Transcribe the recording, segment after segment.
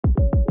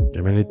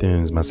There are many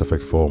things Mass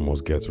Effect 4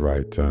 must get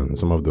right, and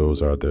some of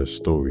those are the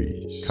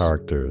stories,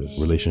 characters,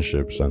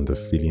 relationships, and the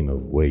feeling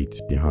of weight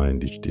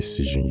behind each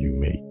decision you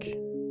make.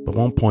 But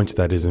one point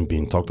that isn't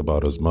being talked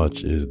about as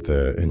much is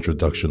the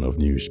introduction of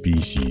new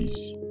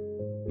species.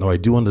 Now, I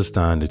do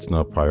understand it's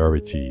not a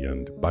priority,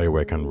 and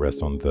BioWare can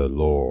rest on the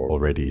lore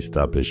already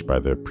established by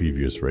their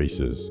previous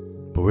races.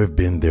 But we've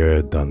been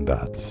there, done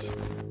that.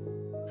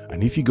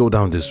 And if you go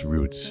down this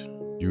route,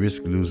 you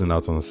risk losing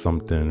out on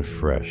something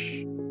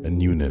fresh. A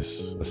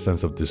newness, a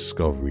sense of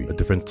discovery, a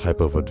different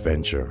type of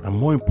adventure, and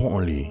more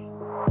importantly,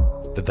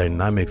 the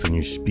dynamics a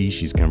new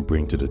species can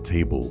bring to the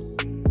table.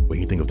 When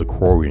you think of the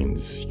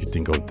Quarians, you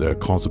think of the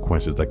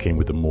consequences that came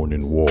with the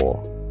Morning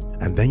War,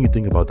 and then you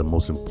think about the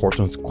most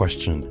important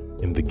question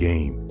in the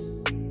game.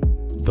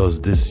 Does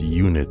this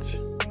unit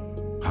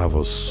have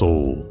a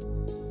soul?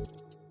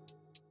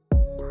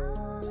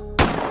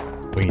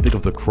 When you think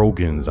of the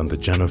Krogans and the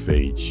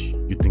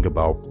Genophage, you think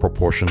about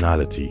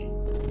proportionality.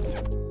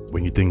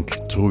 When you think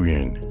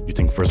Turian, you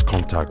think First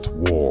Contact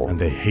War and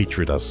the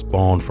hatred that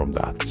spawned from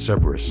that.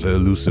 Cerberus, the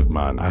elusive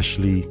man,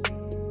 Ashley,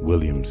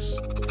 Williams.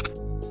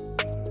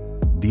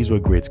 These were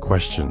great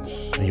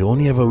questions, and you're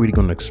only ever really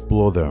going to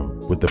explore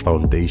them with the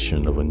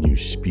foundation of a new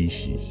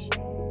species.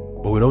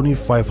 But with only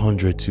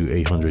 500 to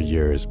 800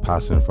 years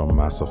passing from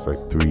Mass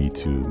Effect 3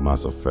 to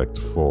Mass Effect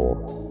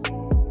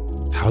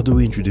 4, how do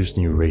we introduce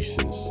new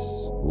races?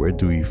 Where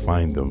do we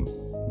find them?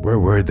 Where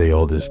were they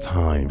all this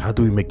time? How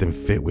do we make them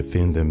fit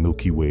within the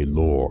Milky Way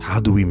lore? How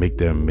do we make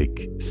them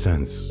make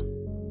sense?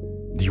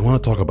 Do you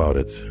want to talk about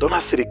it? Don't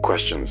ask silly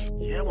questions.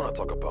 Yeah, I want to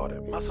talk about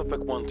it. Mass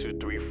Effect 1, 2,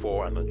 3,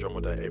 4, and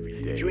Andromeda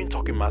every day. If you ain't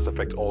talking Mass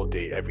Effect all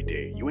day, every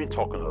day, you ain't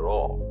talking at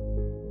all.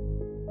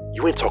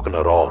 You ain't talking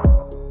at all.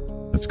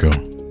 Let's go.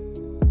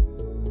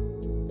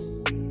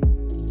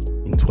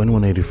 In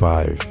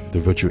 2185, the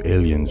virtual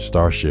alien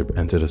Starship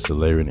entered a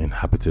Solarian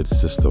inhabited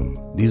system.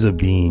 These are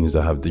beings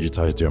that have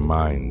digitized their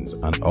minds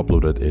and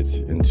uploaded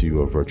it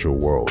into a virtual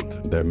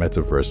world, their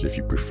metaverse if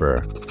you prefer.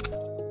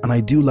 And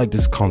I do like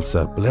this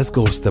concept, but let's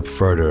go a step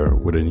further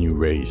with a new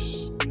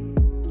race.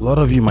 A lot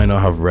of you might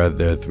not have read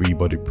their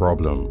three-body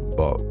problem,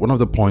 but one of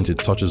the points it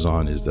touches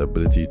on is the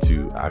ability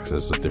to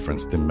access a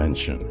different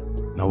dimension.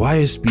 Now, why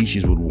a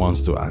species would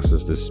want to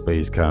access this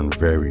space can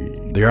vary.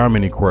 There are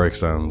many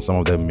quirks, and some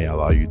of them may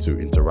allow you to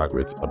interact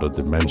with other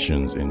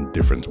dimensions in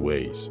different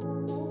ways.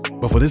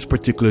 But for this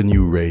particular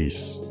new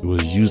race, it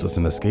was used as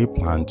an escape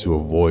plan to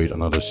avoid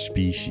another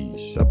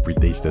species that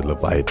predates the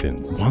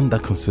Leviathans, one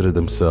that considered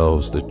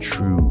themselves the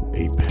true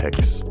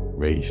apex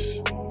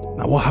race.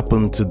 Now, what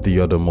happened to the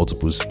other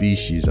multiple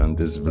species and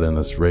this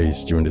villainous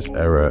race during this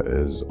era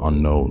is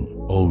unknown.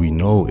 All we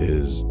know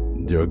is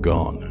they're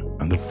gone.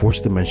 And the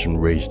fourth dimension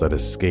race that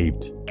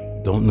escaped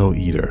don't know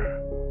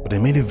either. But they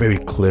made it very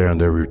clear on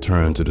their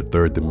return to the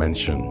third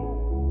dimension.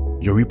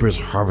 Your Reapers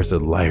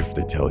harvested life,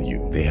 they tell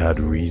you. They had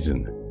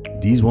reason.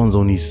 These ones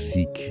only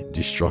seek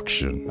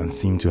destruction and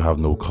seem to have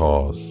no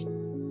cause.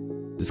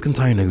 This can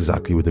tie in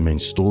exactly with the main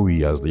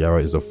story, as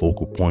Liara is the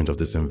focal point of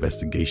this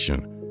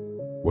investigation,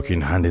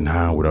 working hand in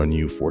hand with our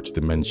new fourth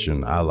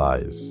dimension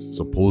allies,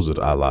 supposed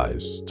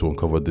allies, to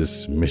uncover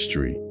this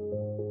mystery.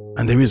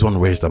 And there is one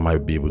race that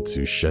might be able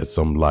to shed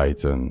some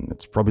light, and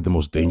it's probably the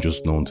most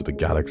dangerous known to the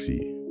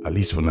galaxy, at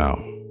least for now,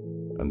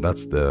 and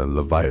that's the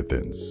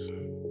Leviathans.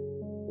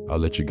 I'll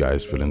let you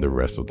guys fill in the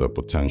rest of the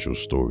potential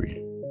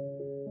story.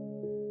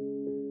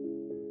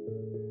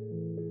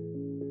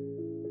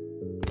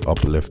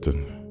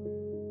 Uplifting.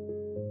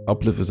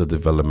 Uplift is a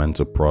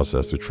developmental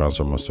process to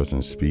transform a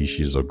certain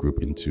species or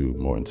group into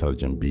more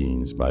intelligent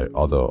beings by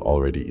other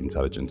already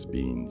intelligent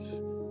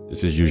beings.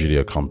 This is usually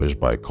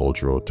accomplished by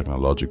cultural,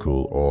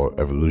 technological, or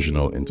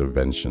evolutional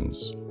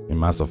interventions. In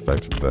Mass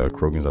Effect, the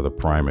Krogans are the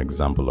prime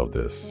example of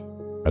this.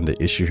 And the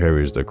issue here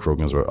is the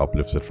Krogans were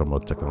uplifted from a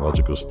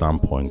technological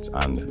standpoint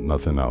and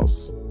nothing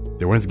else.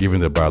 They weren't given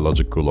the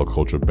biological or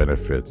cultural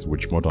benefits,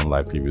 which more than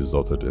likely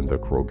resulted in the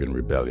Krogan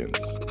rebellions.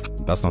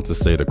 That's not to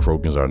say the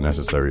Krogans are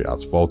necessarily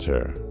at fault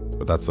here,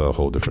 but that's a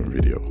whole different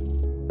video.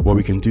 What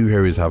we can do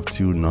here is have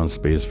two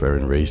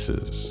non-spacefaring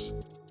races,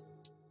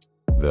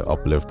 the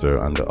Uplifter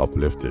and the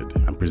Uplifted,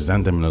 and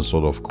present them in a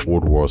sort of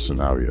Cold War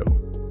scenario.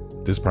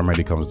 This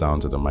primarily comes down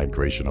to the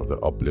migration of the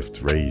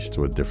Uplift race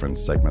to a different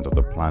segment of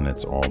the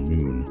planet or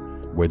moon,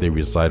 where they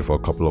reside for a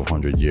couple of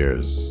hundred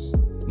years.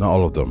 Not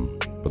all of them,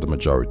 but the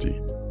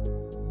majority.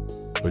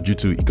 But due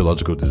to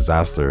ecological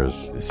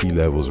disasters, sea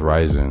levels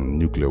rising,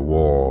 nuclear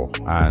war,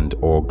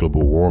 and/or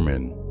global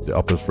warming, the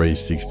Uplift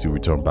race seeks to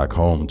return back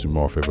home to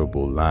more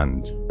favorable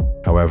land.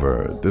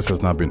 However, this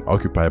has not been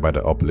occupied by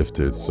the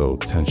Uplifted, so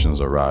tensions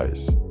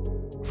arise.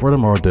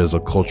 Furthermore, there's a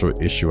cultural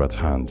issue at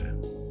hand.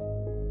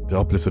 The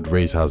Uplifted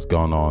race has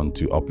gone on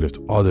to uplift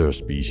other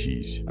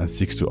species and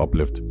seeks to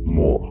uplift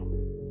more.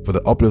 For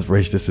the Uplift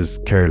race, this is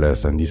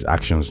careless, and these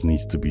actions need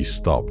to be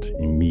stopped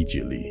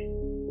immediately.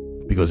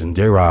 Because in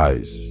their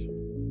eyes,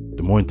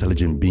 the more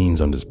intelligent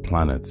beings on this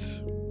planet,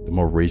 the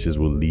more races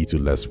will lead to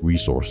less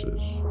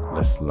resources,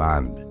 less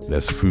land,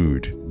 less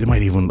food. They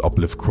might even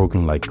uplift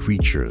Krogan-like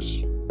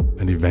creatures,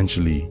 and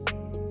eventually,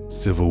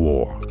 civil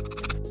war.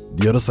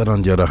 The other side,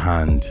 on the other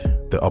hand,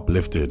 the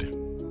uplifted,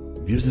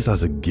 views this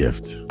as a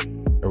gift,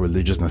 a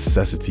religious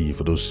necessity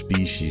for those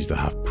species that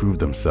have proved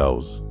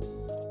themselves.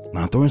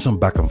 Now, throwing some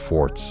back and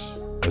forths,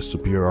 a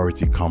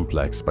superiority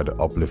complex by the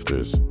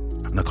uplifters,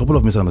 and a couple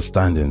of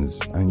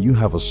misunderstandings, and you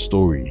have a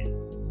story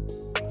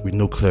with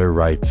no clear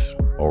right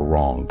or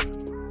wrong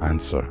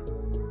answer.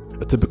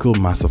 A typical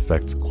Mass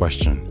Effect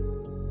question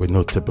with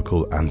no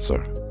typical answer,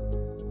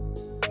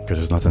 because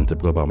there's nothing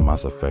typical about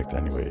Mass Effect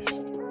anyways.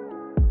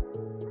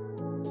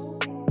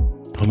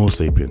 Homo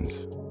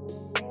sapiens.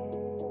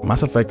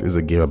 Mass Effect is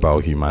a game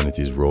about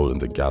humanity's role in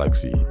the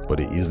galaxy, but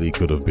it easily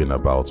could have been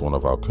about one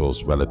of our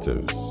close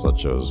relatives,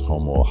 such as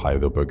Homo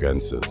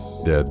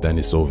heidelbergensis, the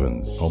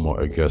Denisovans, Homo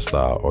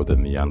ergaster, or the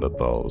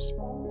Neanderthals.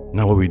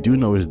 Now, what we do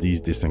know is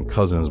these distant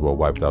cousins were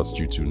wiped out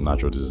due to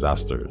natural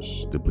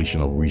disasters,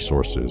 depletion of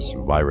resources,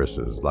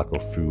 viruses, lack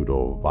of food,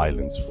 or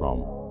violence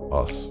from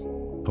us,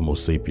 Homo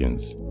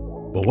sapiens.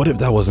 But what if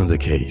that wasn't the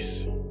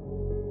case?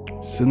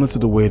 Similar to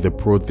the way the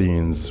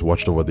Protheans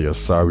watched over the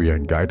Asari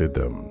and guided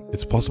them,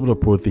 it's possible the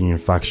Prothean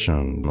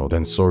faction, or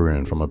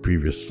Densorian from a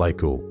previous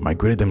cycle,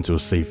 migrated them to a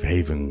safe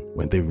haven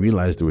when they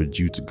realized they were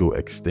due to go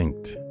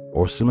extinct.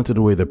 Or similar to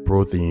the way the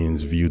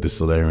Protheans viewed the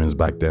Solarians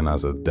back then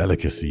as a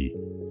delicacy,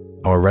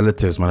 our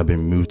relatives might have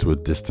been moved to a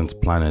distant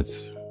planet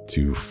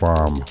to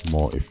farm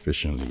more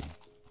efficiently.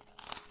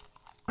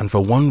 And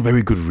for one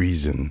very good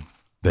reason,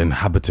 the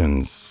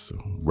inhabitants,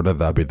 whether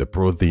that be the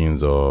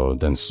Protheans or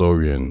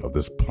Densorian of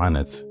this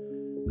planet,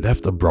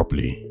 left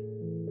abruptly.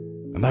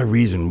 And that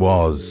reason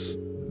was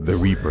the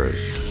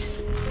Reapers.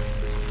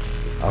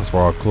 As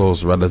for our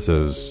close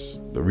relatives,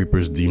 the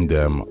Reapers deemed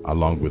them,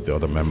 along with the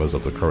other members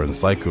of the current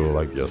cycle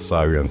like the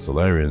Asari and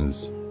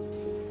Solarians,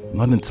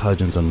 not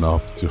intelligent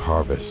enough to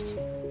harvest.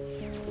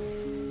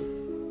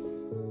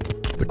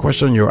 The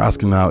question you're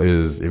asking now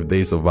is, if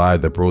they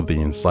survived the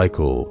Prothean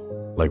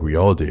cycle like we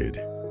all did,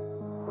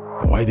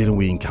 then why didn't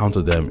we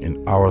encounter them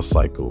in our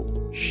cycle,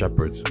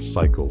 Shepherd's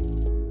cycle,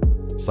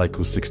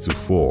 cycle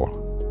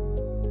 624?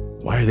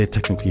 Why are they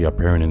technically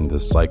appearing in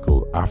this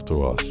cycle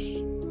after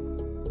us?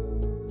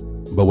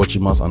 But what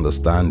you must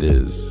understand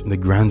is, in the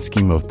grand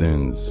scheme of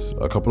things,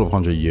 a couple of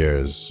 100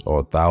 years or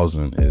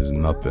 1,000 is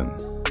nothing.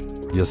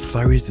 The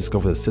Asaris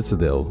discovered the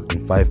Citadel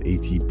in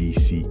 580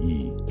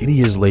 BCE. 80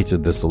 years later,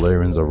 the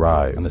Solarians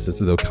arrive and the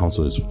Citadel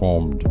Council is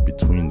formed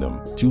between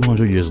them.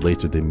 200 years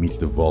later, they meet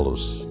the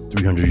Volus.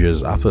 300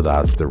 years after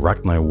that, the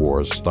Rachni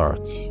Wars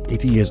start.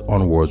 80 years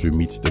onwards, we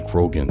meet the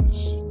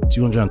Krogans.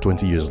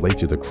 220 years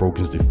later, the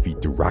Krogans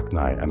defeat the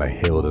Rachni and are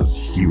hailed as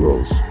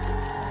heroes.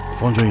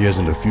 400 years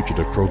in the future,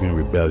 the Krogan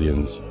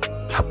rebellions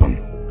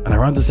happen. And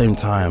around the same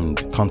time,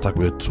 contact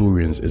with the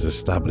Turians is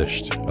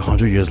established.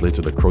 100 years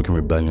later, the Krogan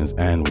rebellions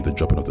end with the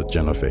dropping of the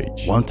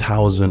Genophage.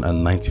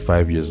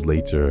 1095 years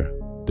later,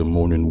 the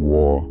Mourning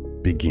War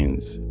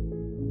begins.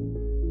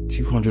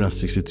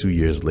 262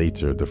 years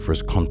later, the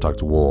First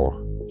Contact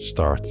War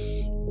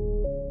starts.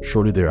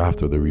 Shortly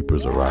thereafter, the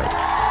Reapers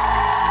arrive.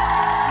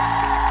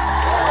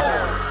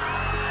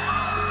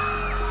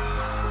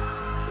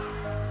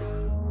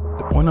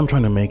 The point I'm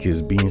trying to make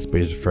is being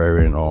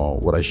spacefaring, or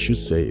what I should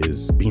say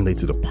is being late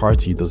to the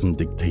party, doesn't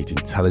dictate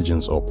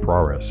intelligence or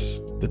prowess.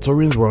 The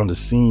Turians were on the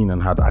scene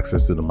and had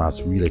access to the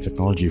mass relay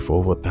technology for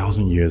over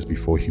 1,000 years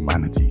before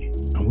humanity,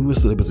 and we were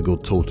still able to go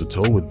toe to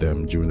toe with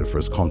them during the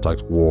First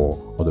Contact War,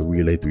 or the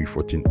Relay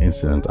 314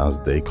 incident as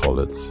they call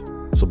it.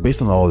 So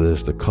based on all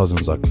this, the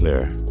cousins are clear.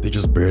 They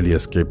just barely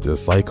escaped the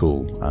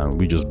cycle and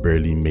we just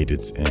barely made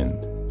it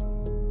in.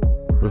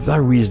 But if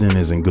that reasoning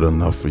isn't good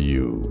enough for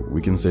you,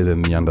 we can say that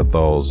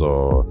Neanderthals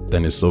or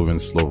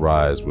Denisovans' slow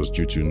rise was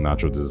due to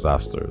natural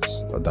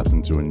disasters,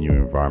 adapting to a new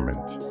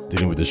environment,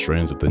 dealing with the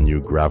strains of the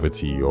new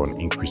gravity or an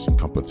increase in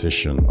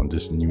competition on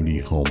this newly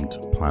homed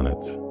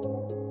planet.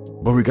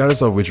 But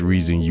regardless of which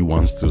reason you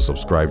want to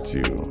subscribe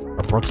to,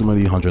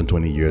 approximately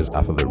 120 years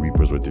after the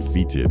Reapers were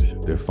defeated,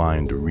 they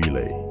find the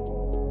Relay.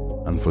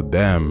 And for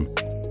them,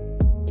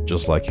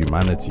 just like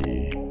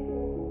humanity,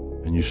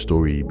 a new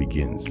story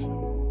begins.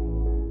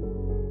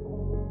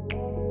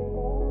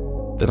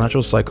 The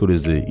natural cycle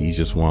is the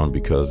easiest one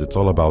because it's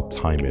all about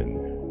timing.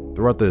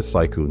 Throughout the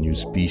cycle, new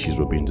species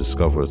were being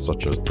discovered,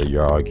 such as the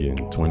Yarg in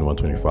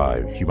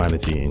 2125,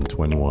 humanity in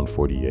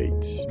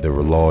 2148, the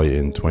Reloi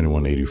in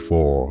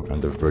 2184,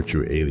 and the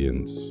virtual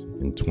aliens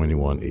in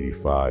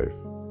 2185.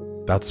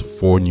 That's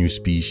 4 new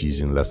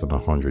species in less than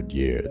 100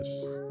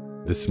 years.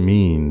 This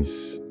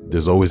means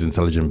there's always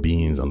intelligent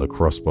beings on the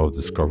cusp of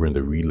discovering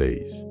the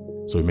relays.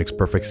 So it makes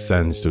perfect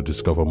sense to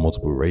discover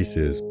multiple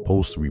races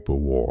post-Reaper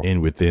War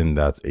within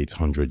that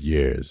 800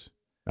 years.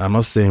 And I'm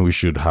not saying we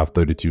should have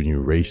 32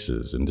 new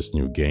races in this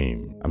new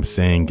game. I'm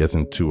saying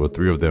getting 2 or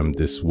 3 of them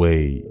this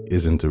way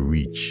isn't a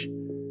reach.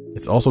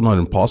 It's also not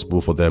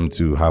impossible for them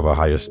to have a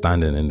higher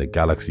standing in the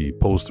galaxy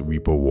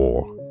post-Reaper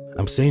War.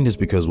 I'm saying this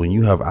because when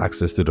you have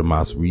access to the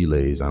mass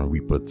relays and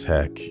Reaper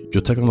tech,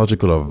 your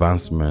technological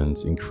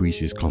advancement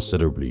increases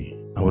considerably.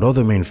 And with all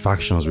the main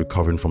factions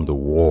recovering from the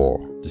war,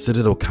 the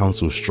Citadel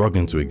Council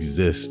struggling to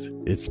exist,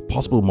 it's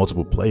possible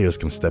multiple players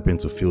can step in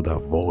to fill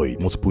that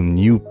void. Multiple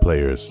new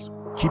players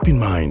Keep in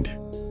mind,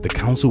 the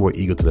council were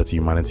eager to let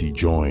humanity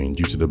join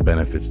due to the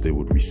benefits they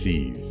would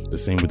receive. The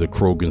same with the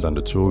Krogans and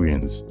the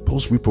Turians.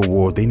 Post-Reaper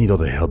War, they need all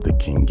the help they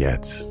can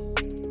get.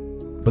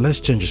 But let's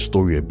change the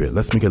story a bit.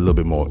 Let's make it a little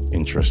bit more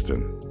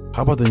interesting.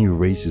 How about the new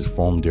races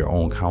form their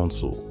own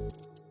council?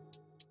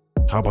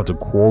 How about the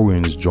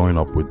Quarians join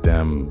up with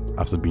them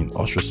after being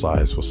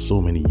ostracized for so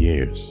many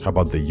years? How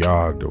about the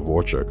Yarg, the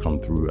Vulture come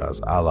through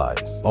as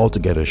allies, all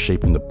together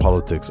shaping the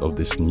politics of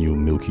this new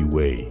Milky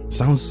Way?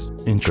 Sounds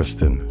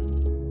interesting.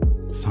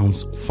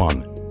 Sounds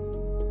fun.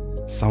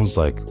 Sounds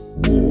like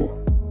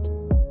war.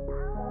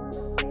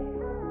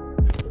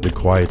 The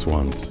Quiet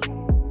Ones.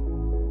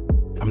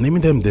 I'm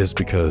naming them this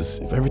because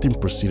if everything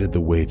proceeded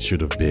the way it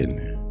should have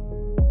been,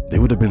 they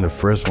would have been the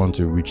first one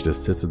to reach the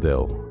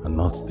Citadel and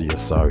not the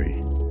Asari.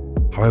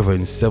 However,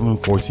 in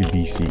 740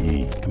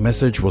 BCE, a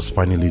message was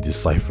finally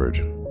deciphered,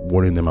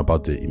 warning them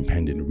about the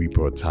impending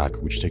Reaper attack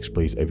which takes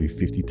place every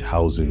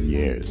 50,000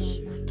 years.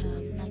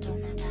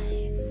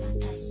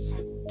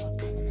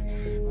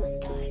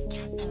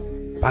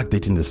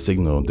 Backdating the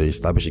signal, they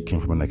established it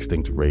came from an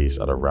extinct race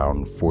at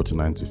around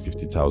 49 to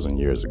 50,000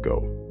 years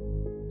ago.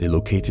 They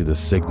located the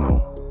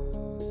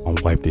signal and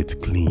wiped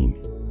it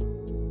clean.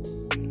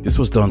 This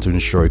was done to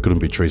ensure it couldn't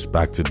be traced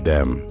back to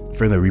them,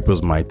 fearing the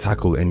Reapers might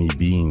tackle any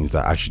beings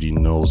that actually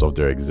knows of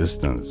their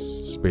existence,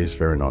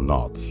 spacefaring or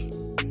not.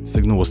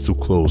 Signal was too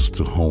close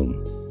to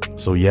home.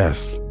 So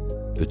yes,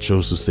 they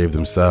chose to save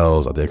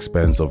themselves at the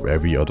expense of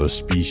every other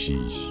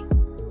species.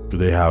 Could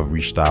they have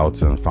reached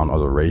out and found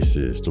other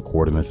races to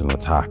coordinate an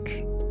attack?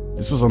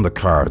 This was on the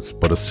cards,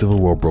 but a civil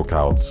war broke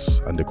out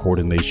and the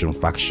coordination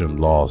faction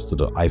lost to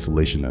the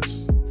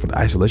isolationists. For the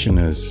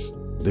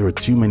isolationists, there were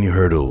too many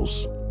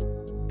hurdles.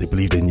 They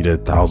believed they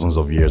needed thousands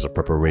of years of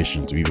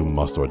preparation to even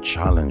muster a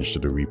challenge to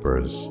the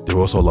Reapers. They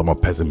were also a lot more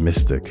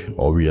pessimistic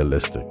or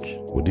realistic.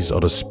 Would these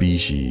other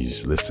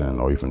species listen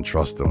or even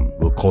trust them?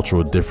 Will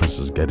cultural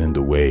differences get in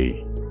the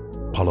way?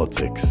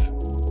 Politics.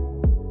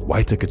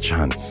 Why take a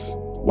chance?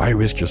 Why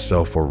risk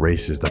yourself for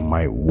races that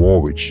might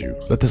war with you?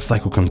 Let the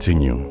cycle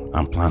continue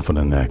and plan for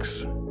the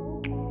next.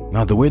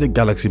 Now, the way the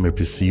galaxy may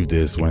perceive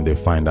this when they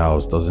find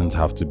out doesn't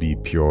have to be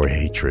pure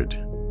hatred.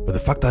 But the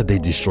fact that they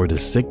destroyed a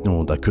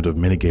signal that could have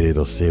mitigated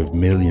or saved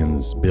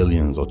millions,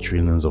 billions, or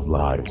trillions of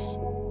lives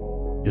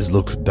is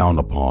looked down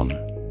upon.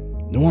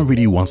 No one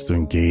really wants to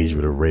engage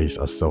with a race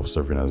as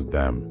self-serving as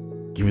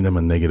them, giving them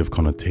a negative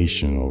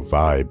connotation or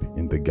vibe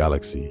in the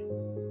galaxy.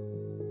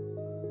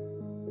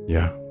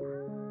 Yeah.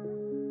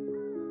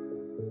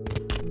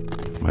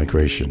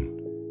 Migration.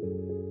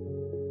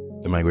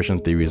 The migration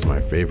theory is my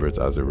favorite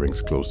as it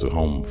rings close to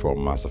home for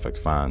Mass Effect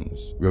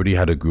fans. We already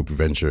had a group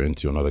venture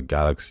into another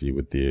galaxy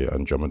with the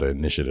Andromeda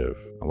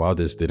Initiative, and while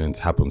this didn't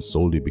happen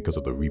solely because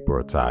of the Reaper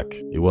attack,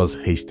 it was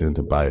hastened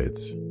by it.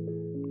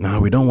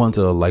 Now, we don't want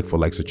a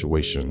like-for-like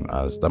situation,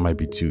 as that might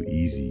be too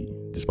easy,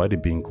 despite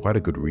it being quite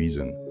a good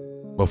reason.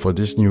 But for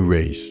this new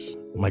race,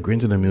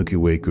 migrating to the Milky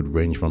Way could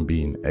range from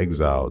being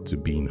exiled to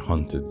being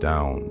hunted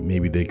down.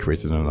 Maybe they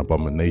created an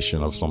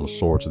abomination of some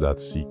sort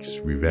that seeks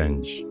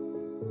revenge.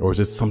 Or is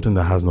it something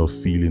that has no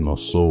feeling or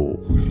soul?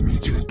 We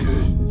meet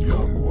again,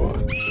 young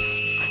one.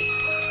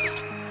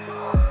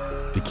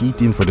 The key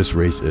thing for this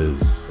race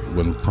is,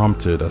 when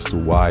prompted as to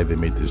why they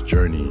made this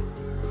journey,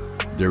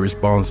 their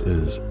response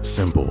is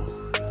simple.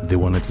 They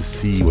wanted to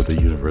see what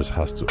the universe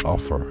has to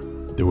offer.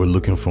 They were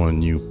looking for a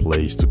new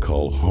place to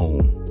call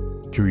home.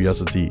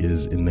 Curiosity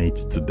is innate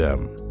to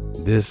them.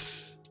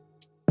 This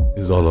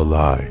is all a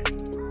lie.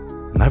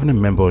 And having a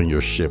member on your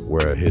ship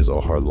where his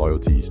or her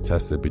loyalty is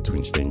tested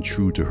between staying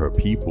true to her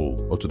people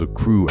or to the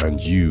crew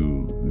and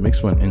you makes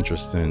for an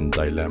interesting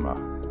dilemma.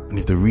 And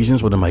if the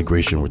reasons for the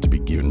migration were to be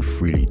given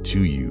freely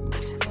to you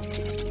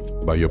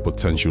by your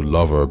potential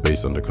lover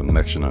based on the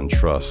connection and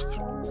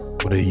trust,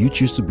 whether you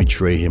choose to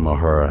betray him or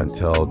her and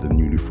tell the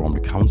newly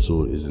formed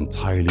council is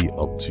entirely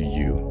up to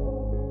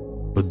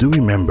you. But do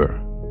remember,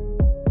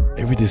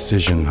 every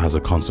decision has a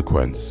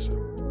consequence.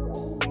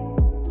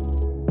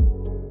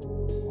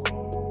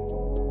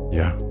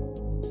 Yeah.